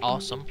 you look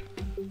awesome.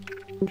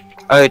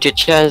 Oh, did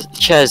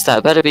Ches,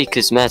 that better be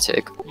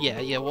cosmetic. Yeah,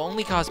 we're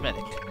only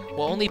cosmetic.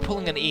 We're only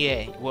pulling an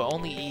EA. We're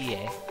only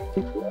EA.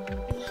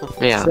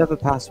 Yeah. Server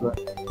password.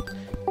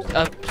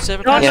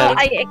 Server No, password.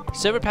 no,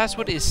 Server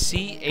password is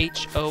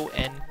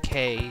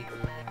CHONKERS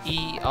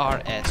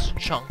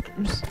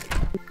chunkers.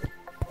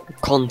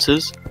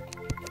 Counters.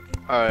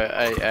 Alright,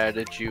 I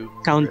added you.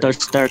 Counter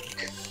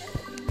Strike.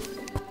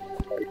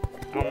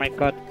 Oh my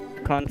god,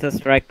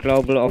 Counter-Strike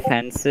Global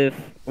Offensive,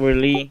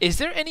 really? Is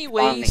there any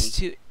ways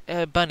to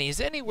Bunny? Is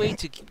there any way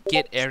to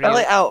get Spell aerial?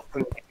 it out.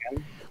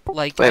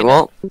 Like Wait,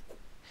 what?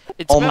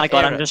 It's Oh about my god,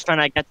 aerial. I'm just trying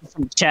to get to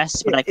some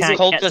chests, but I can't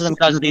get to them Cultist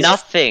because does of these.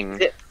 nothing Is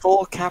it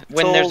full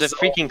capitals? when there's a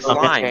freaking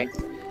slime.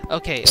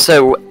 Okay.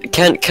 So,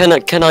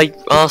 can I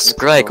ask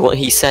Greg what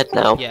he said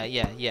now?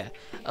 Yeah.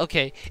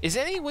 Okay. Is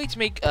there any way to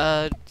make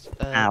Ow.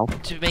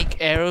 to make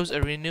arrows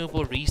a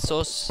renewable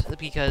resource?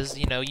 Because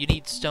you know you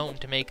need stone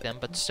to make them,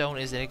 but stone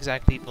isn't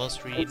exactly the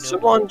most Could renewable.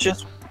 someone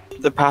just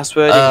the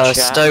password in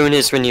chat? Stone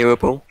is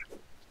renewable.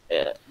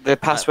 The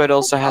password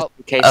also has to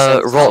be case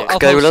rock I'll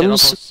post it, I'll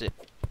golems, post it.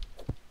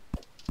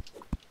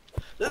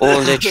 or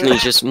literally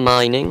just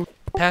mining.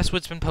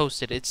 Password's been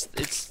posted. It's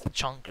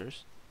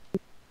chunkers.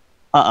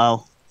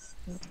 Uh-oh.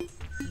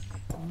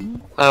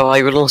 Oh,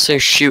 I will also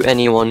shoot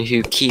anyone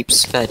who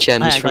keeps their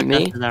gems I from got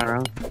me. that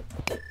wrong.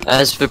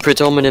 As the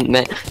predominant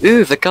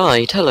Ooh, the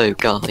guide. Hello,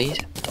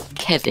 guide.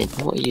 Kevin,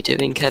 what are you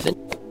doing, Kevin?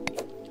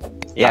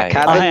 Yeah, Right.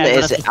 Kevin Oh, yeah,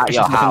 is that's at your suspicious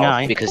looking house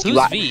guy. because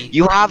Who's V?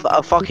 you have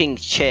a fucking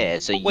chair,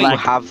 so you Wait,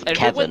 have everyone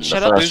Kevin the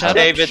shut up, first Who's shut time. up.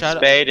 David shut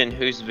up. Spade and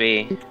who's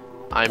V?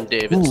 I'm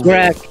David. Ooh. Spade.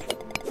 Greg,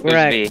 Who's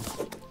Greg, V?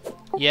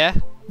 Yeah.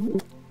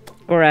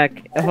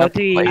 Greg, how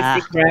do you use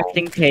the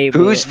crafting table?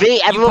 Who's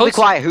V? Everyone be post-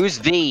 quiet. Who's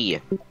V?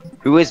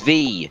 Who is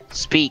V?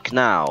 Speak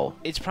now.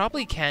 It's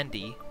probably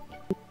Candy.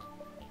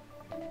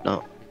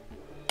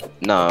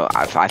 No,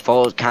 I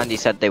thought Candy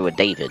said they were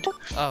David.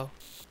 Oh.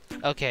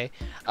 Okay.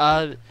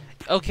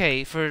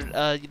 Okay, for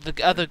the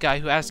other guy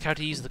who asked how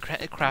to use the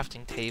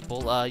crafting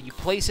table, you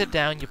place it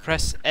down, you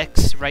press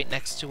X right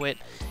next to it,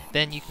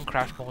 then you can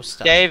craft more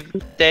stuff.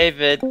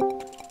 David,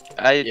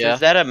 Yeah. is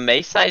that a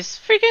mace-sized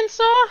freaking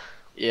saw?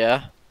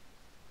 Yeah.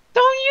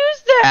 Don't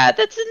use that.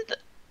 That's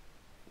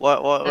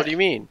What do you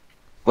mean?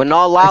 We're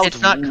not allowed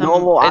It's not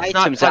normal it's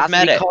not items. It has to be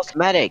cosmetic.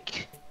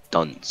 cosmetic.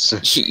 Dunce.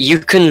 You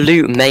can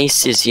loot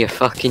maces, you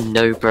fucking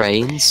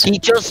no-brains. He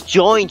just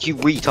joined, you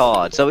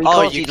retard. So he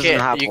Oh, he doesn't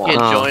have you one.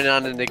 can't Oh. join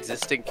on an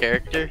existing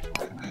character?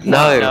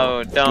 No.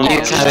 No, don't.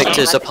 New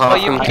characters apart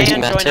Well, you from can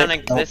join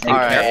cosmetic. on existing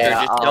Alright, character,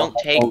 yeah, just don't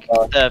take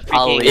the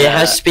freaking. It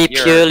has to be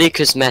your- purely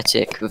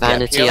cosmetic,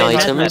 vanity purely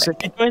items.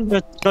 cosmetic.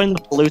 Join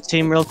the blue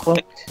team real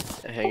quick.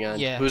 Hang on.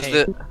 Yeah, Who's hey.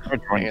 the?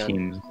 Hang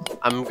on.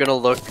 I'm gonna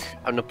look.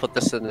 I'm gonna put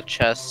this in the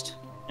chest.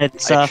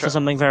 It's I for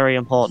something very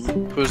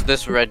important. Who's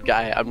this red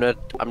guy? I'm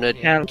gonna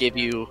Help. give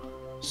you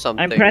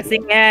something. I'm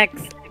pressing X.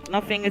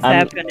 Nothing is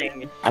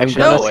happening. I'm No,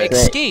 gonna wait.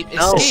 Escape!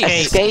 No,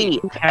 Escape!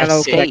 escape. Hello,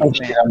 Escape.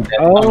 Blackman.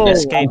 Oh,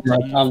 Escape.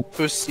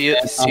 Who's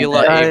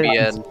Sela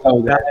ABN?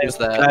 Who's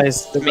that?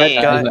 Guys, the Me.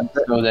 red guy.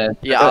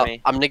 Yeah,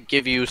 me. I'm gonna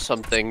give you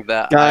something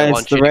that I Guys,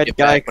 want the you to red get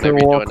guy back whenever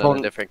can you walk join on a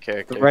on- different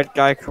character. The red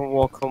guy can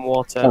walk on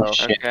water. Oh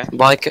shit.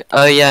 Okay.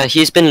 Oh yeah,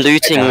 he's been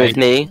looting with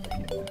me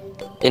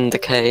in the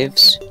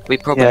caves. He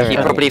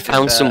Yeah. probably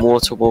found some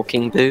water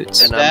walking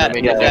boots. And Is that, I'm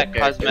is gonna that make a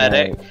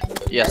cosmetic?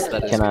 Yes,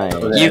 that is. Can I?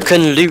 You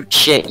can loot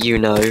shit, you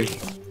know.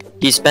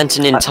 He spent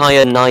an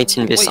entire night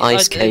in this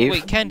ice cave.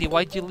 Wait, Candy,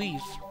 why'd you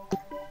leave?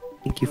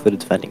 Thank you for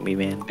defending me,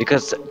 man.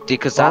 Because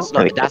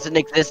that's an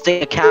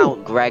existing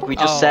account, Greg. We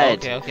just said,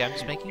 Okay, I'm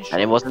just making sure.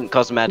 and it wasn't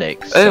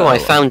cosmetic. Oh, I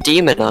so- found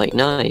Demonite,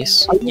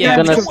 nice. Yeah,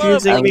 I'm gonna-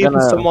 confusing I'm me with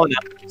gonna- someone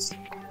else.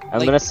 I'm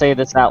Like- gonna say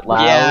this out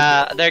loud.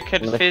 Yeah, they're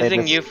gonna say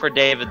confusing this- you for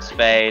David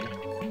Spade.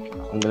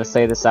 I'm gonna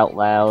say this out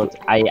loud.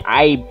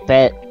 I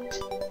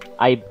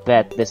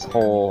bet this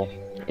whole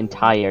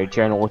entire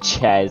general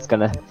chat is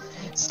gonna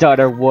start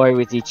a war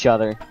with each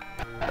other.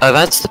 Oh,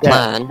 that's the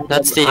plan.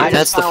 That's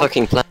the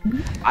fucking plan.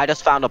 I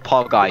just found a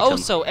pog item. Oh,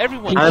 so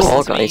everyone Pog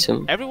listen to me.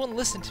 item. Everyone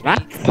listen to me.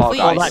 Pog Please.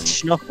 item. That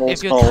Schnuffles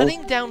If you're hole.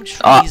 cutting down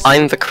trees,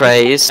 I'm the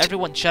crazed.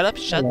 everyone shut up,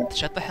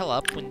 shut the hell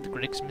up when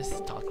Greg Smith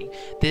is talking.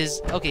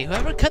 Okay,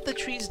 whoever cut the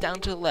trees down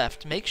to the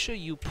left, make sure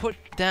you put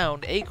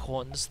down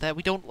acorns that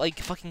we don't like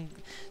fucking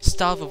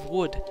starve of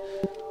wood.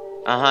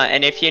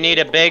 And if you need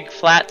a big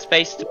flat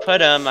space to put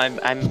them,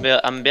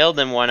 I'm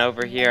building one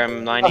over here.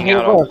 I'm lining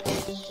out a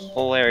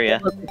whole area.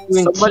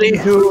 Somebody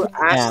who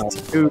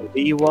asked who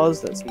B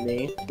was, that's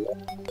me.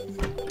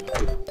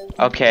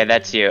 Okay,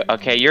 that's you.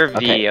 Okay, you're V.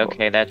 Okay,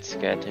 Okay, that's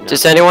good to know.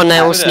 Does anyone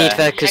else Who need the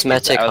their heck is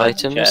cosmetic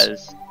Alex items?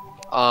 Jez?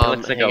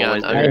 looks like hang a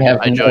on. wizard.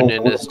 I joined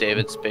in as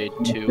David Spade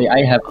too.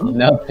 I have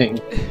nothing.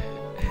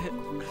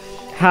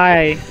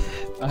 Hi.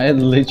 I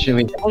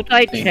literally.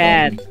 Outside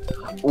chat.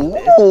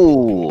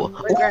 Ooh.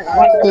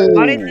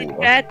 What is the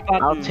chat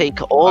button? I'll take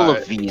all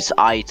of these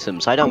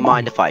items. I don't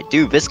mind if I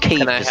do. This cave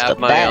Can I is the have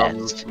my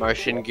best.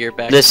 Martian gear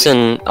back?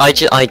 Listen, I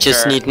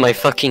just Sure. need my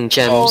fucking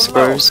gems,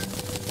 bros.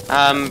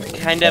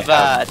 Kind of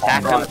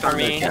attack them for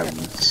me.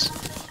 Gems.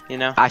 You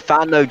know. I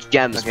found no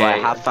gems, but I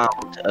Okay. have found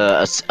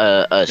a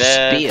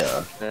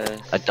spear,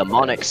 a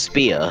demonic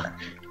spear.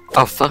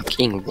 Oh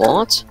fucking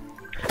what?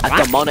 A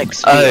demonic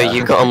spear. Oh,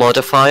 you got a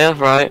modifier,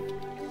 right?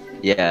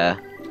 Yeah.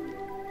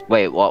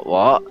 Wait,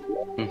 what?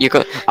 You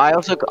got. I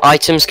also got.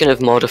 Items can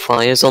have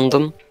modifiers on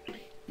them.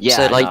 Yeah,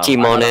 So I like know.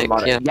 demonic,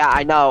 yeah. Yeah,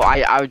 I know.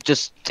 I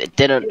just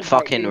didn't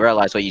fucking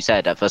realize what you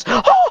said at first.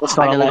 I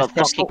nearly got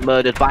fucking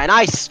murdered by an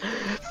ice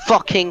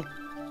fucking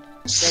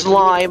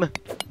slime.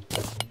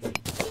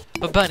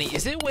 But Bunny,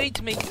 is there a way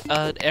to make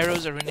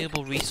arrows or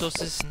renewable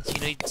resources since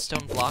you need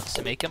stone blocks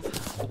to make them?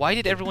 Why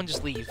did everyone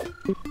just leave?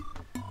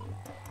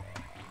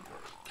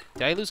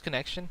 Did I lose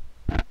connection?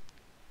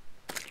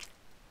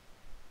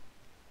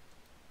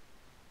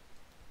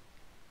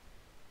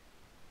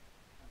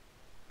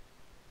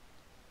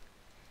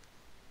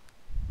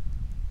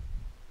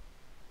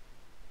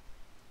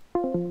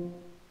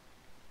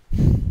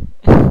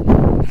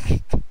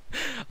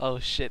 Oh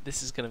shit,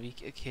 this is gonna be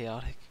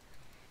chaotic.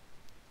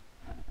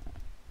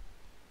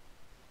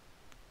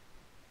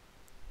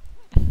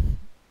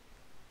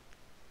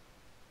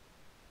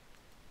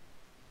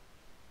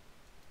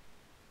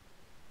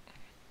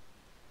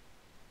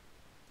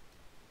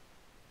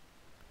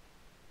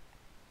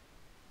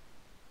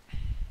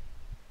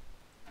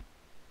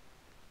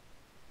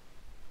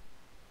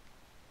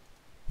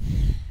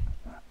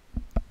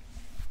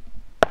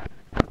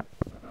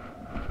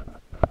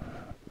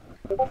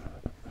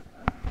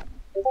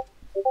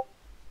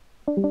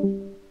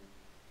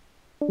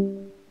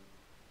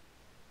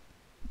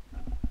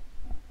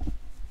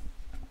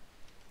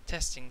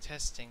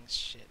 Testing,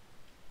 shit.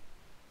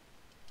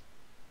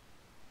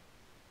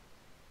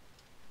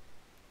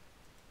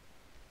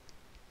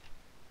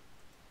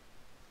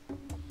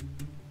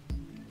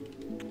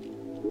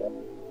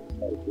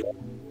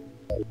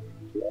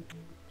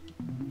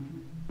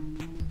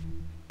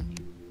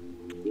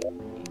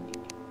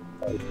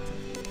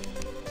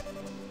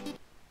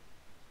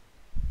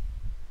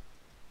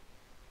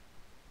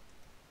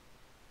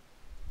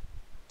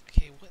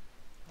 Okay, what?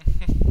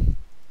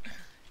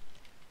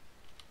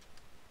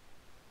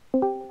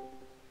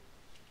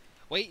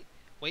 Wait.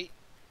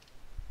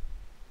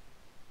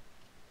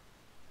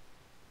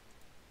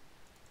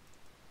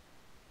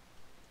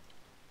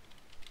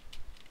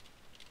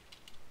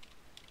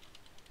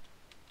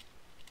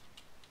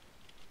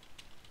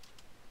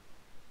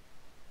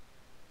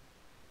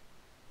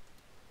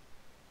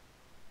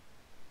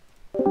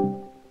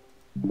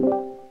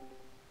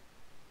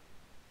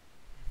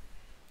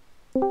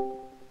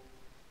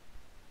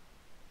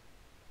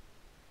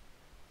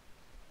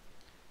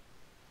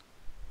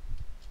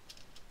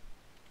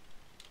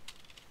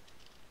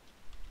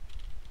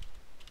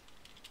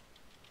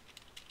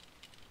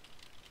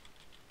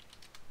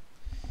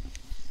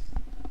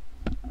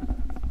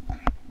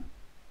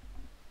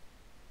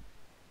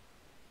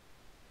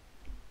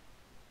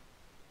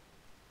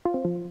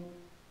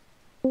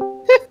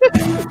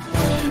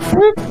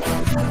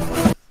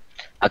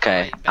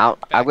 Okay,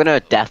 I'm gonna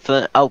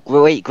definitely. Oh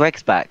wait,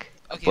 Greg's back.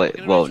 Okay,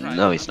 Wait, well,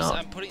 no, he's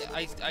not.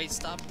 I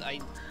stopped. I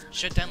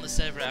shut down the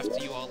server after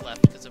you all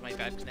left because of my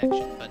bad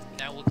connection. But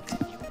now we'll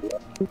continue.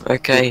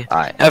 Okay.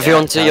 Alright.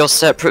 Everyone to your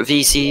separate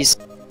VCs.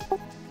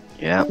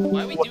 Yeah.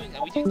 Why are we doing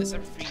the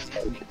separate freezing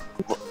thing?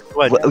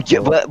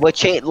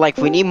 Like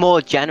we need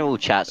more general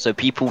chat so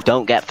people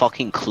don't get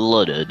fucking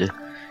cluttered.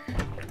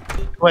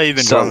 Why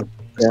even So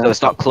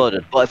it's not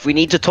cluttered. But if we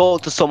need to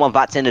talk to someone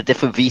that's in a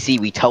different VC,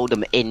 we tell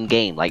them in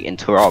game, like in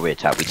Terraria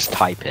chat. We just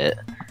type it.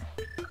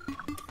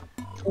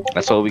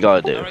 That's all we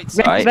gotta do. Alright,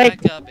 so Right?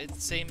 back up. It's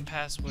the same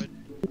password.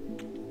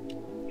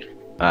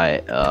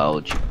 Alright,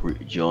 I'll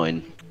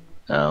join.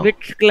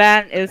 Which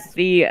clan is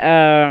the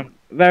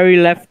very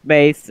left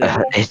base?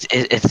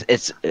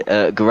 It's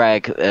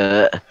Greg.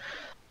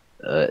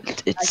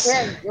 It's. I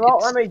can't. You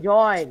won't let me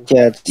join.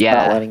 Yeah, it's Yeah.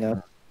 not letting us.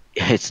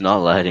 It's not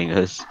letting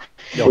us.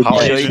 Yo, how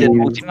Sure is you did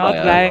it? Not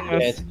multiplayer. letting Yeah,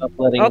 us. it's not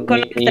letting Oh, me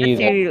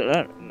consistency.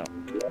 No.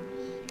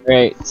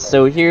 Right,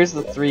 so here's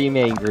the three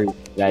main groups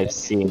that I've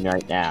seen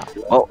right now.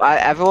 Well,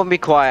 everyone be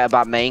quiet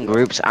about main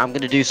groups. I'm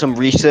gonna do some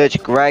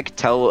research. Greg,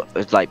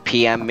 like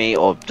PM me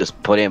or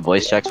just put in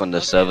voice checks when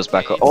the server's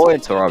back up, or in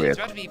Terraria. It's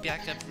about to be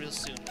back up real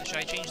soon. Should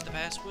I change the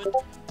password?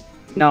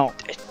 No.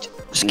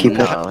 Just keep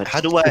No, it.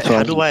 How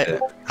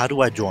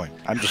do I join?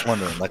 I'm just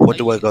wondering. Like, what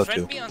do I go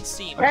Friend to? me on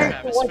Steam, Okay.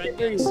 Travis. Friend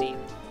me on Steam.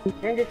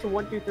 Change it to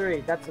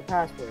 123. That's the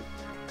password.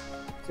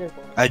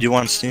 Simple. I do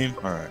on Steam.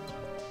 All right.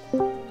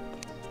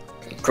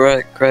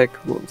 Greg,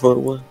 what's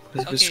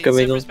Okay,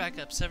 going on? server's back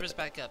up. Server's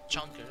back up.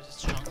 Chunkers.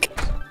 It's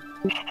chunkers.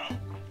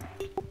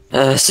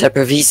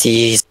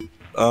 Sepravices.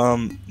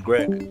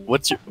 Greg,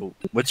 what's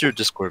your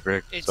Discord,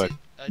 Greg? It's So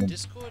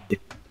Discord.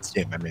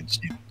 Steam. I mean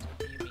Steam.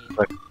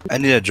 Like, I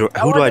need to join.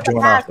 Who do I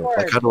join off of?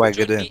 Like, how do I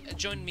get in?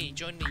 Join me.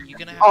 You're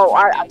gonna have Oh, to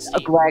find me on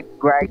Steam.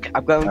 Greg,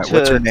 I'm going to.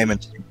 What's your name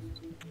and Steam?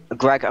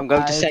 Greg, I'm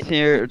going to It's send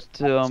here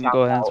to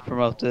go ahead and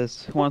promote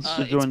this. Who wants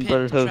to join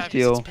Better Host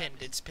Deal?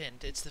 It's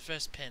pinned. It's the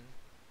first pin.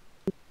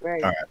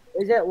 Right. Alright.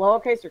 Is it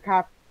lowercase or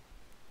cap?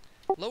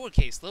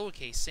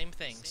 Lowercase, same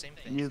thing.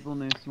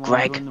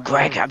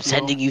 Greg, I'm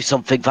sending you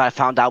something that I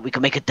found out. We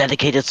can make a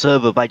dedicated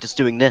server by just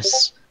doing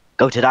this.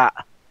 Go to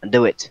that and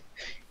do it.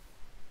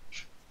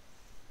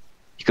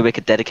 You can make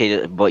a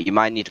dedicated, but you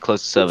might need to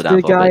close the server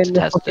down for a bit to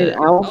test it.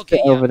 Okay,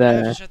 yeah, I'm gonna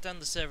have to shut down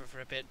the server for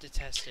a bit to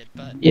test it,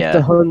 but...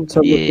 Yeah.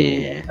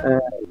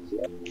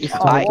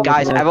 Alright,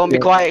 guys, everyone be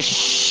quiet.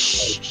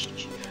 Shh.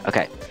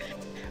 Okay.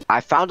 I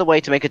found a way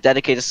to make a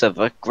dedicated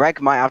server. Greg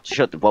might have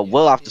to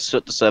we'll have to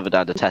shut the server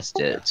down to test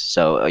it.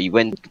 So, are you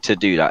willing to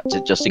do that,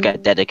 just to get a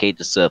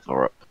dedicated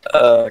server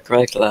up?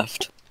 Greg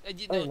left.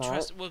 No,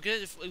 trust, we're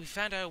good. We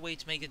found out a way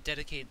to make a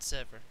dedicated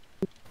server.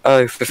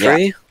 Oh, for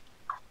free? Yeah.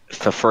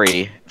 For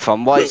free.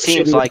 From what it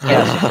seems like,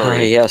 yes, for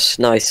free. Yes,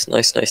 nice.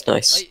 Does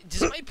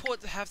my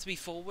port have to be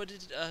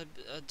forwarded,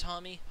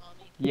 Tommy?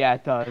 Yeah,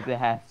 it does. It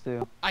has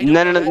to.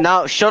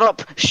 No, shut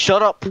up.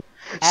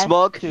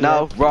 Smug,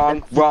 no,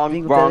 wrong,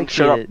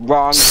 shut up,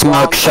 wrong,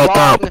 Smug, shut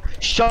up.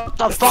 Shut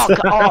the fuck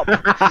up.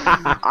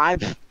 I'm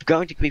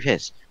going to be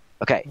pissed.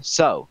 Okay,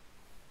 so,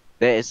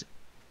 there's,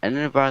 and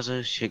then the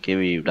browser should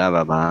give you blah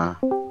blah blah.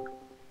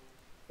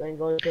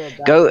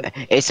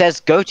 It says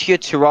go to your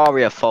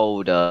Terraria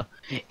folder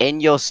in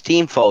your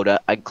Steam folder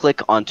and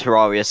click on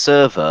Terraria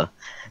server.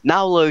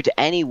 Now load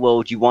any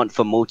world you want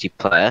for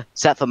multiplayer,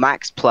 set the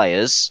max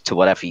players to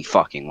whatever you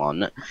fucking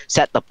want,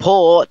 set the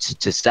port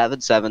to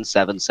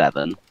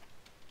 7777,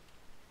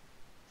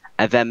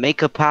 and then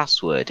make a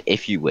password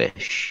if you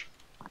wish.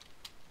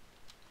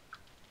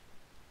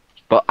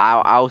 But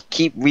I'll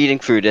keep reading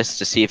through this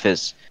to see if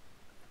there's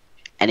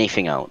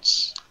anything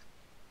else.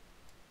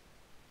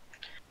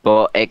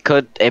 But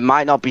it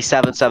might not be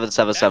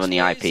 7777 the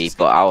IP,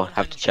 but I'll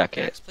have to check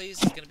it.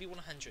 Please, it's gonna be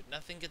 100.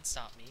 Nothing can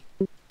stop me.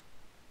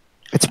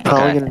 It's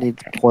probably gonna need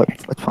port.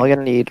 It's probably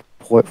gonna need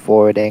port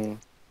forwarding.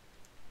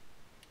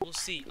 We'll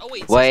see. Oh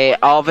wait,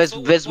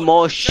 there's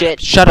more shit.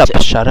 Shut up.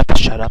 It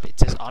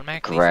says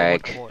automatically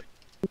forward port.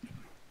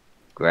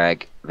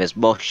 Greg, there's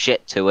more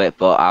shit to it,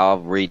 but I'll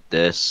read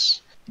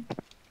this.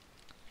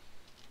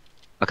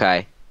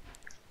 Okay.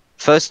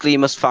 Firstly, you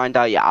must find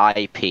out your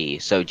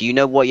IP. So, do you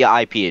know what your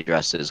IP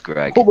address is,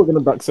 Greg? Oh, we're gonna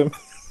box him.